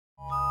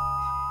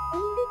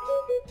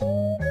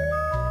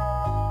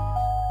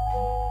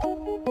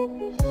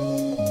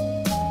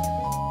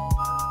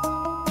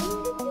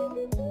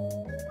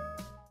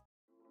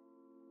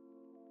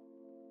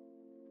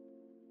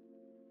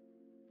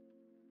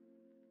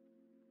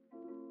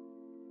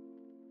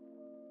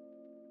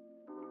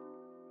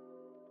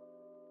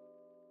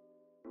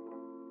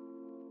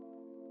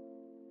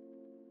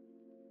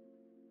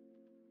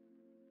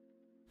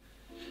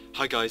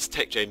Hi guys,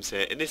 Tech James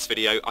here. In this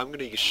video I'm going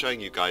to be showing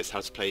you guys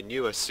how to play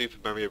newer Super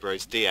Mario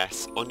Bros.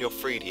 DS on your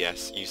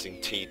 3DS using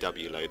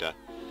TWLoader.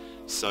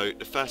 So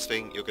the first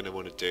thing you're going to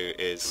want to do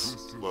is,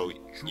 well,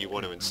 you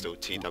want to install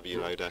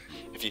TWLoader.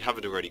 If you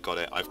haven't already got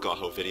it, I've got a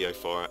whole video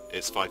for it.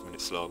 It's 5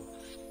 minutes long.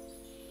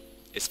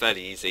 It's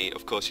fairly easy.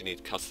 Of course you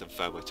need custom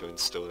firmware to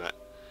install that,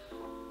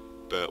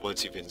 but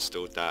once you've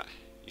installed that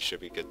you should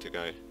be good to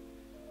go.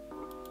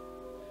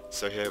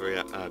 So here we're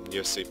at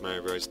newer Super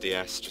Mario Bros.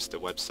 DS, just a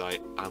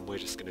website, and we're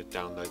just going to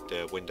download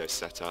the Windows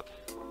setup.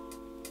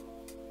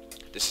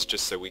 This is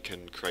just so we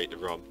can create the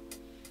ROM.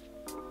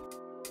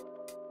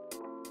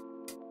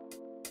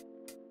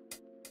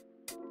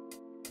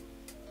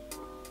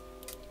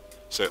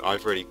 So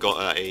I've already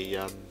got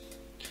a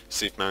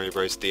Super Mario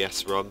Bros.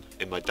 DS ROM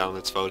in my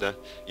downloads folder.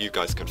 You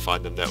guys can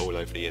find them, they're all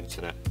over the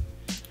internet.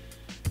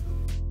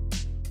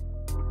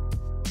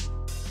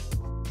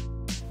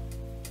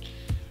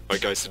 Right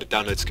guys, so the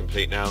download's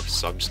complete now,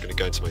 so I'm just going to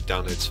go into my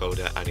downloads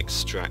folder and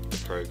extract the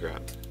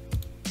program.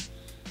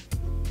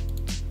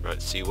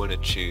 Right, so you want to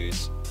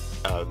choose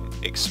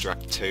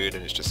extract to, and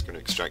it's just going to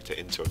extract it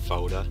into a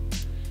folder.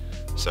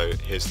 So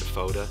here's the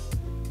folder,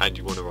 and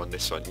you want to run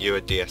this one, newer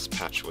DS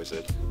patch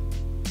wizard.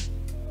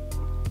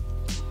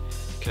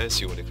 Okay,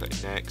 so you want to click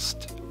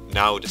next.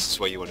 Now this is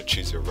where you want to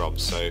choose your ROM,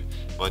 so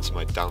mine's in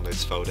my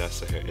downloads folder,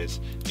 so here it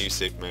is, new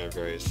Super Mario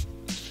Bros.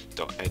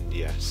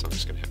 .nds, so I'm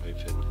just going to hit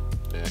open,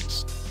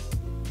 next.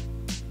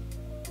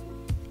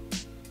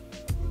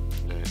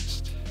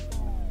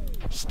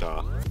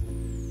 Start.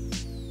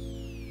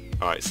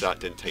 Alright, so that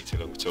didn't take too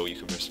long at all. You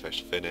can press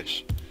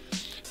finish.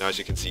 Now as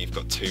you can see, you've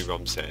got two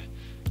ROMs here.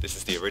 This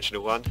is the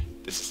original one,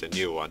 this is the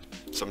newer one.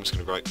 So I'm just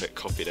going to right click,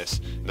 copy this.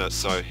 Now,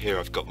 so here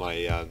I've got my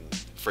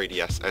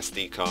 3DS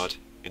SD card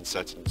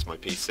inserted into my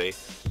PC.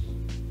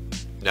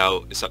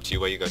 Now it's up to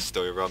you where you guys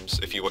store your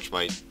ROMs. If you watched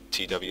my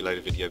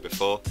TWLoader video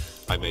before,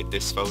 I made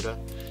this folder,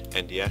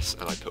 NDS,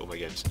 and I put all my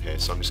games in here.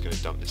 So I'm just going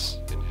to dump this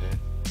in here,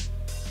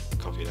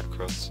 copy that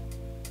across.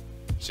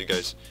 So it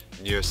goes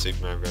newer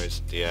Super Mario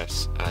Bros.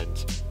 DS,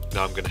 and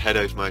now I'm going to head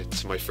over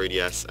to my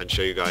 3DS and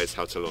show you guys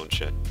how to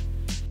launch it.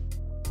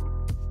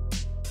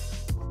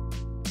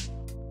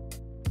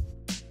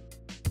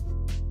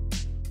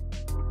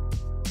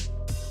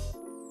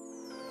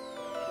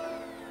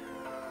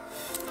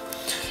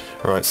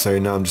 Alright, so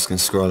now I'm just going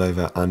to scroll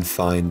over and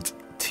find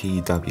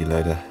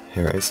TWLoader.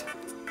 Here it is.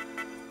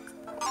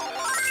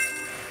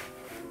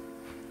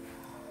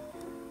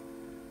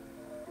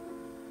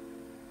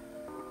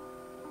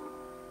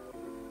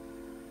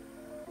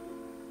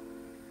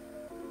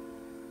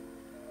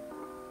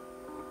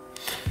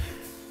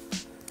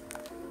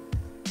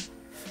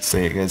 So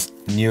it goes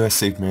newer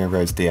Super Mario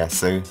Bros. DS.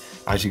 So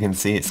as you can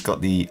see, it's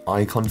got the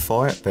icon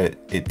for it, but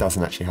it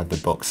doesn't actually have the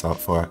box art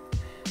for it,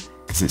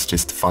 because it's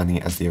just finding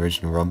it as the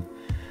original ROM.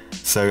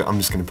 So I'm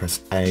just going to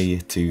press A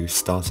to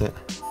start it.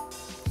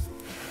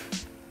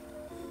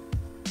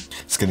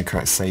 It's going to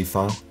create a save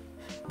file.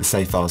 The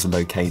save files are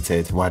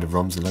located where the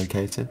ROMs are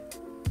located.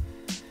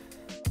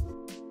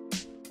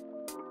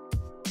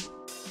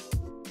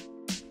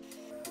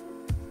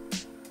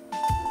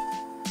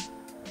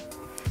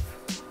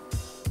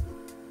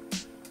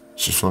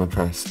 Just want to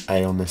press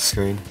A on this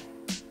screen,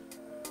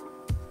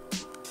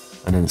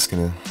 and then it's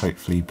going to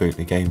hopefully boot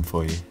the game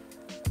for you.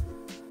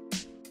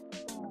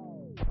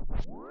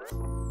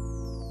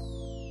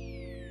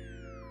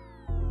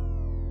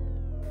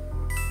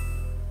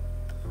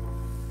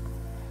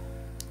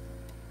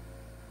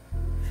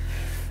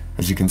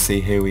 As you can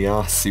see, here we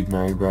are, Super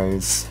Mario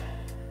Bros.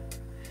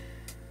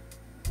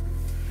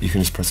 You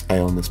can just press A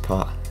on this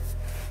part.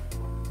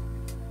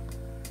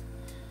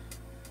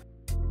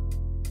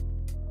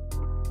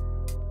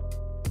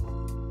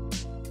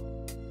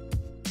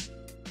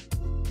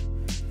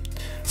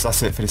 So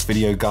that's it for this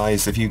video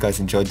guys. If you guys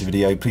enjoyed the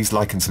video, please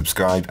like and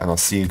subscribe, and I'll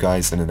see you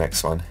guys in the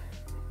next one.